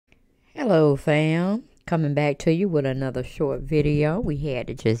Hello, fam. Coming back to you with another short video. We had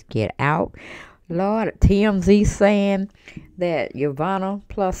to just get out. Lord, TMZ saying that Yovannah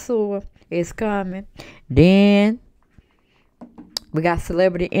Plaisir is coming. Then we got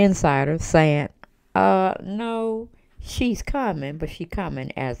Celebrity Insider saying, no, she's coming, but she's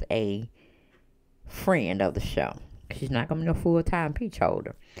coming as a friend of the show. She's not coming to full-time peach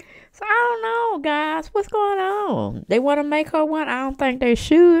holder. So I don't know, guys. What's going on? They want to make her one. I don't think they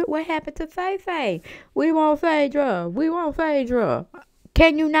should. What happened to Faye Faye? We want Phaedra. We want Phaedra.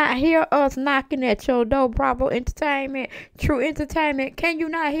 Can you not hear us knocking at your door? Bravo Entertainment, True Entertainment. Can you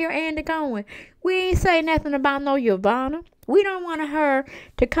not hear Andy going? We ain't say nothing about no Yovannah. We don't want her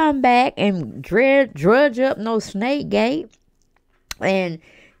to come back and drudge up no Snake Gate. And,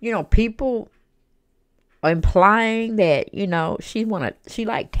 people implying that, she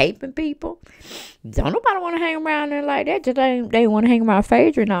like taping people. Don't nobody want to hang around there like that. Just they want to hang around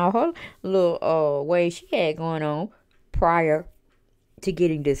Phaedra and all her little way she had going on prior to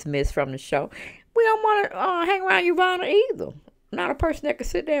getting dismissed from the show. We don't want to hang around Yovannah either. Not a person that can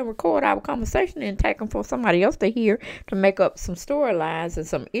sit there and record our conversation and take them for somebody else to hear to make up some storylines and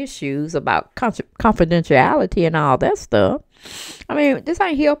some issues about confidentiality and all that stuff. I mean, this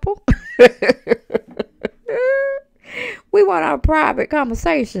ain't helpful. We want our private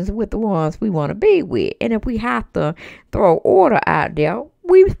conversations with the ones we want to be with. And if we have to throw order out there,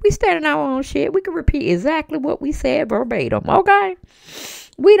 we stand in our own shit. We can repeat exactly what we said verbatim, okay?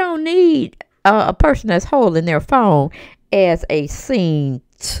 We don't need a person that's holding their phone as a scene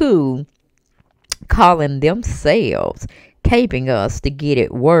to calling themselves, taping us to get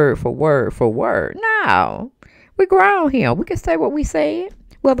it word for word for word. No. We grown here. We can say what we said.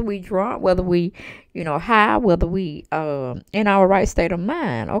 Whether we drunk, whether we, high, whether we in our right state of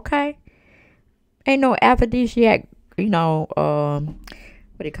mind, okay? Ain't no aphrodisiac,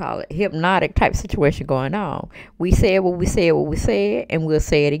 hypnotic type situation going on. We said what we said, and we'll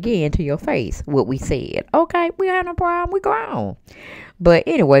say it again to your face, what we said. Okay, we have no problem, we grown. But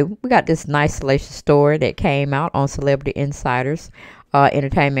anyway, we got this nice salacious story that came out on Celebrity Insider's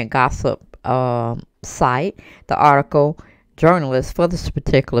entertainment gossip site. The article journalist for this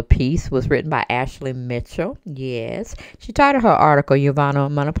particular piece was written by Ashley Mitchell. Yes, she titled her article, Yovannah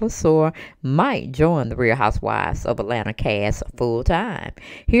Momplaisir might join the Real Housewives of Atlanta cast full time.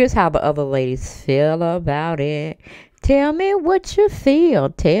 Here's how the other ladies feel about it. Tell me what you feel.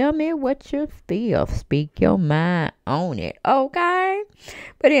 Tell me what you feel. Speak your mind on it. Okay?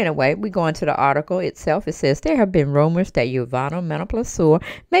 But anyway, we go into the article itself. It says, there have been rumors that Yovannah Momplaisir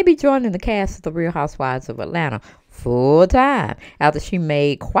may be joining the cast of the Real Housewives of Atlanta full time after she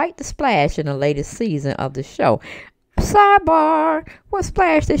made quite the splash in the latest season of the show. Sidebar, what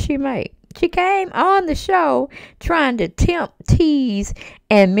splash did she make? She came on the show trying to tempt, tease,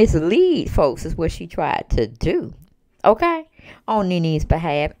 and mislead folks is what she tried to do. Okay? On Nene's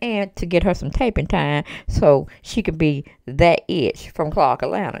behalf, and to get her some taping time so she could be that itch from Clark,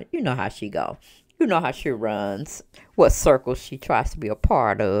 Atlanta. You know how she go. You know how she runs. What circles she tries to be a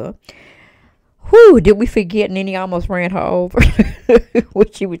part of. Whew, did we forget Nene almost ran her over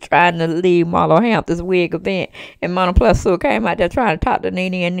when she was trying to leave Marlo Hampton's wig event, and Momplaisir came out there trying to talk to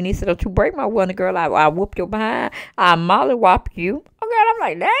Nene, and Nene said, don't you break my wonder, girl. I'll whoop your behind. I'll mollywop you. Okay, I'm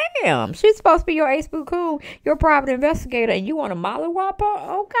like, damn, she's supposed to be your ace boo cool, your private investigator, and you want to mollywop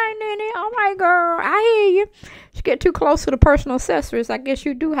her? Okay, Nene, all right, girl, I hear you. She get too close to the personal accessories, I guess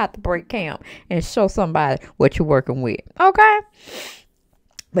you do have to break camp and show somebody what you're working with. Okay?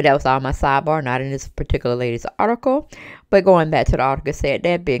 But that was all my sidebar, not in this particular lady's article. But going back to the article, said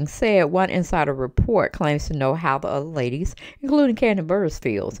that being said, one insider report claims to know how the other ladies, including Candy Burris,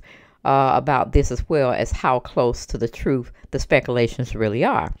 feels about this, as well as how close to the truth the speculations really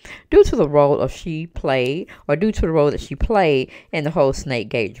are. Due to the role that she played in the whole Snake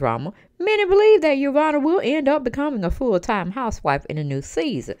Gate drama, many believe that Yovannah will end up becoming a full-time housewife in a new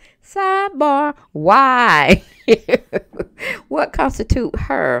season. Sidebar, why? What constitutes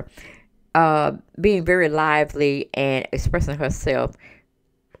her being very lively and expressing herself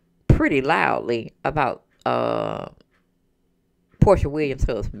pretty loudly about Portia Williams'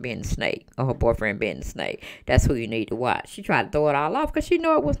 husband being the snake, or her boyfriend being the snake? That's who you need to watch. She tried to throw it all off because she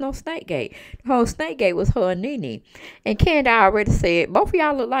knew it was no Snake Gate. The whole Snake Gate was her and Nene. And Candy already said, both of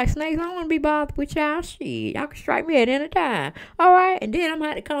y'all look like snakes. I don't want to be bothered with y'all. Shit, y'all can strike me at any time. All right? And then I'm going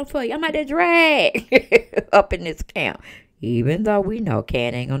to have to come for you. I'm going to have to drag up in this camp. Even though we know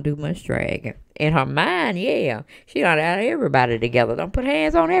Candy ain't going to do much dragging. In her mind, yeah. She done have everybody together. Don't put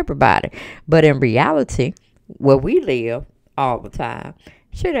hands on everybody. But in reality, where we live, all the time,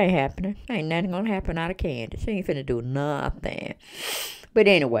 shit ain't happening. Ain't nothing gonna happen out of Candy. She ain't finna do nothing. But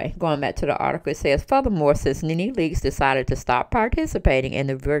anyway, going back to the article, it says, furthermore, since Nene Leakes decided to stop participating in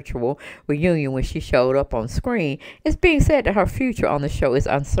the virtual reunion when she showed up on screen, it's being said that her future on the show is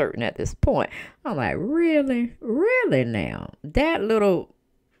uncertain at this point. I'm like, really? Really now? That little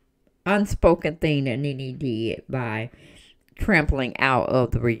unspoken thing that Nene did by trampling out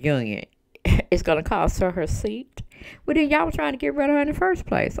of the reunion is going to cost her seat? Well, then y'all were trying to get rid of her in the first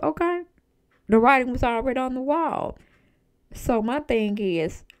place, okay? The writing was already on the wall. So my thing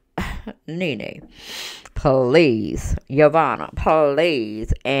is, Nene, please, Yovannah,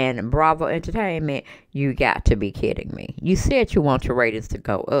 please, and Bravo Entertainment, you got to be kidding me. You said you want your ratings to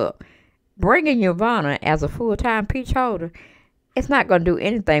go up. Bringing Yovannah as a full-time peach holder, it's not going to do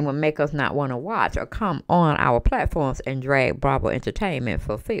anything but make us not want to watch or come on our platforms and drag Bravo Entertainment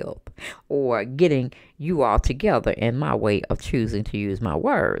for filth or getting you all together in my way of choosing to use my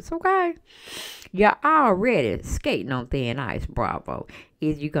words, okay? You're already skating on thin ice, Bravo.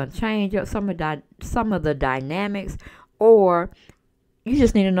 Is you going to change up some of the dynamics, or you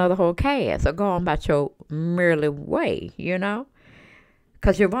just need another whole cast, or go on about your merely way, you know?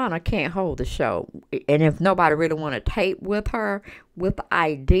 Because Yovannah can't hold the show. And if nobody really want to tape with her with the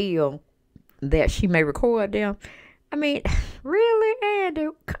idea that she may record them, I mean, really, Andy?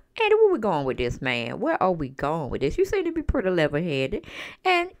 Andy, where we going with this, man? Where are we going with this? You seem to be pretty level-headed.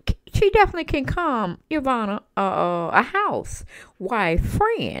 And she definitely can come, Yovannah, a housewife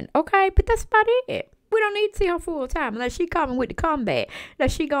friend, okay? But that's about it. We don't need to see her full time unless she coming with the comeback.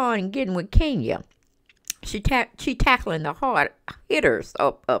 Unless she going and getting with Kenya. She tackling the hard hitters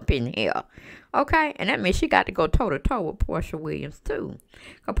up in here, okay? And that means she got to go toe-to-toe with Portia Williams, too.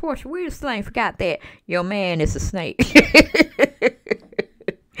 Because Portia Williams still ain't forgot that your man is a snake.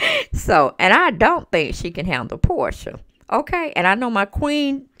 So, and I don't think she can handle Portia, okay? And I know my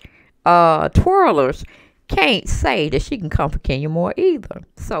queen twirlers can't say that she can come for Kenya Moore either.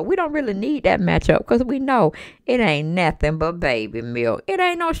 So we don't really need that matchup because we know it ain't nothing but baby milk. It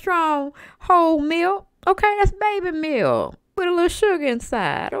ain't no strong whole milk. Okay, that's baby milk with a little sugar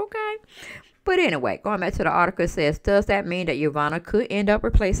inside, okay? But anyway, going back to the article, it says, does that mean that Yovannah could end up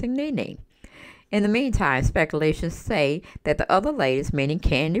replacing Nene? In the meantime, speculations say that the other ladies, meaning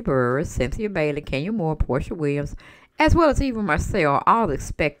Candy Burris, Cynthia Bailey, Kenya Moore, Portia Williams, as well as Eva Marcel, are all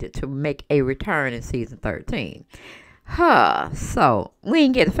expected to make a return in season 13. So we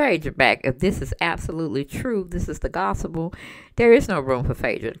ain't get Phaedra back. If this is absolutely true, this is the gospel, there is no room for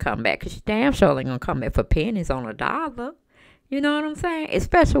Phaedra to come back, because she damn sure ain't gonna come back for pennies on a dollar. You know what I'm saying?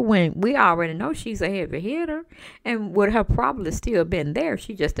 Especially when we already know she's a heavy hitter, and would have probably still been there.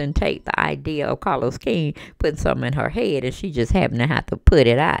 She just didn't take the idea of Carlos King putting something in her head, and she just happened to have to put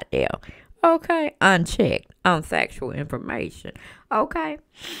it out there. Okay, unchecked, unfactual information. Okay,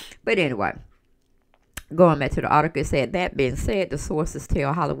 but anyway. Going back to the article, it said, that being said, the sources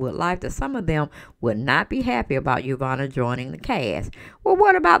tell Hollywood Life that some of them would not be happy about Yovannah joining the cast. Well,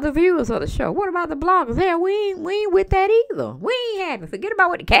 what about the viewers of the show? What about the bloggers? Hell, we ain't with that either. We ain't happy. Forget about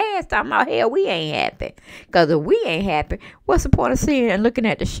what the cast talking about. Hell, we ain't happy. Because if we ain't happy, what's the point of seeing and looking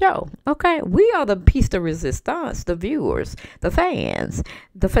at the show? Okay, we are the piece de resistance, the viewers, the fans,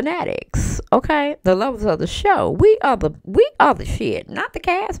 the fanatics, okay, the lovers of the show. We are the shit, not the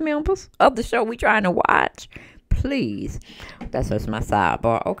cast members of the show we trying to watch. Please. That's just my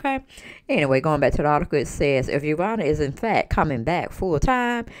sidebar, okay? Anyway, going back to the article, it says, if Yovannah is in fact coming back full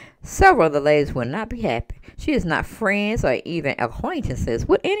time, several of the ladies will not be happy. She is not friends or even acquaintances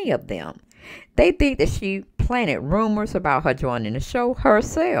with any of them. They think that she planted rumors about her joining the show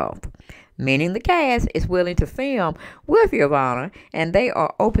herself. Meaning the cast is willing to film with Yovannah, and they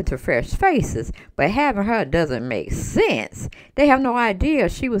are open to fresh faces, but having her doesn't make sense. They have no idea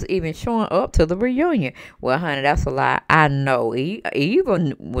she was even showing up to the reunion. Well, honey, that's a lie. I know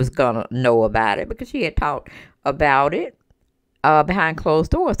Eva was gonna know about it because she had talked about it behind closed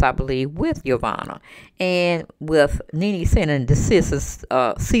doors, I believe, with Yovannah. And with Nene sending cease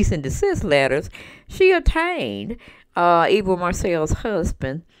and desist letters, she obtained Eva Marcel's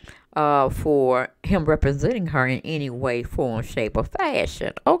husband for him representing her in any way, form, shape, or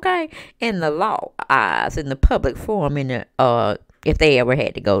fashion. Okay? In the law eyes, in the public forum, if they ever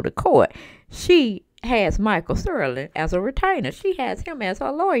had to go to court. She has Michael Sterling as a retainer. She has him as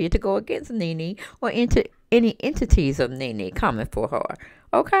her lawyer to go against Nene or into any entities of Nene coming for her.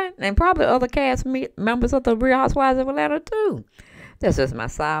 Okay? And probably other cast members of the Real Housewives of Atlanta, too. That's just my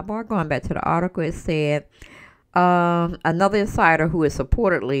sidebar. Going back to the article, it said, another insider who is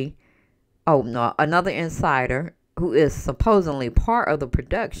supposedly part of the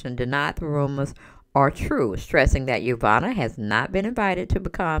production denied the rumors are true, stressing that Yovannah has not been invited to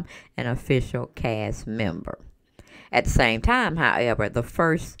become an official cast member. At the same time, however, the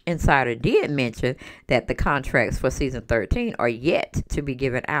first insider did mention that the contracts for season 13 are yet to be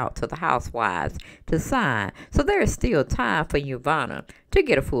given out to the housewives to sign. So there is still time for Yovannah to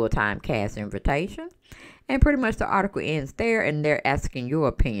get a full-time cast invitation. And pretty much the article ends there, and they're asking your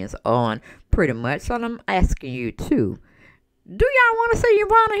opinions on pretty much. So I'm asking you too. Do y'all want to see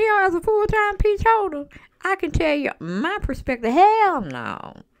Yovannah here as a full-time peach holder? I can tell you my perspective. Hell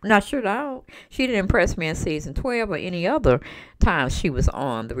no. Not sure don't. She didn't impress me in season 12 or any other time she was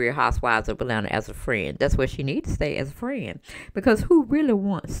on The Real Housewives of Atlanta as a friend. That's where she needs to stay, as a friend. Because who really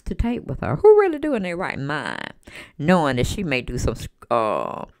wants to tape with her? Who really do in their right mind? Knowing that she may do some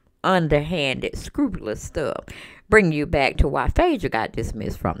underhanded, scrupulous stuff. Bring you back to why Phaedra got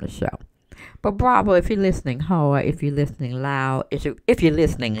dismissed from the show. But Bravo, if you're listening hard, if you're listening loud, if you're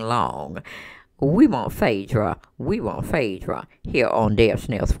listening long, we want Phaedra. We want Phaedra here on Deb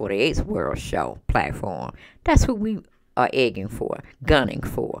Schnell's 48's World Show platform. That's what we are egging for, gunning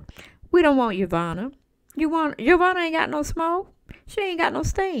for. We don't want Yovannah. Yovannah ain't got no smoke. She ain't got no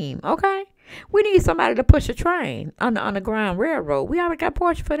steam, okay? We need somebody to push a train on the Underground Railroad. We already got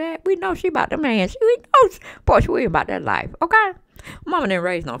Portia for that. We know she about the man. We know Portia Williams about that life, okay? Mama didn't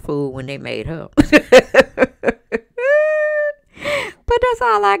raise no fool when they made her. But that's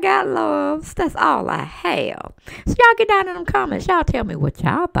all I got, loves. That's all I have. So y'all get down in them comments. Y'all tell me what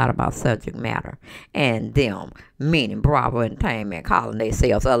y'all thought about subject matter. And them, meaning Bravo Entertainment, calling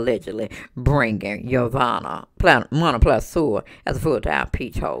themselves allegedly bringing Yovannah, Momplaisir, as a full-time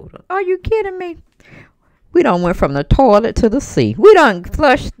peach holder. Are you kidding me? We done went from the toilet to the sea. We done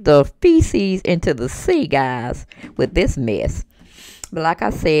flushed the feces into the sea, guys, with this mess. But like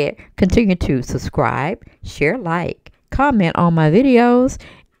I said, continue to subscribe, share, like, comment on my videos,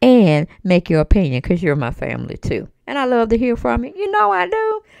 and make your opinion, because you're my family too. And I love to hear from you. You know I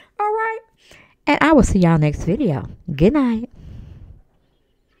do. All right. And I will see y'all next video. Good night.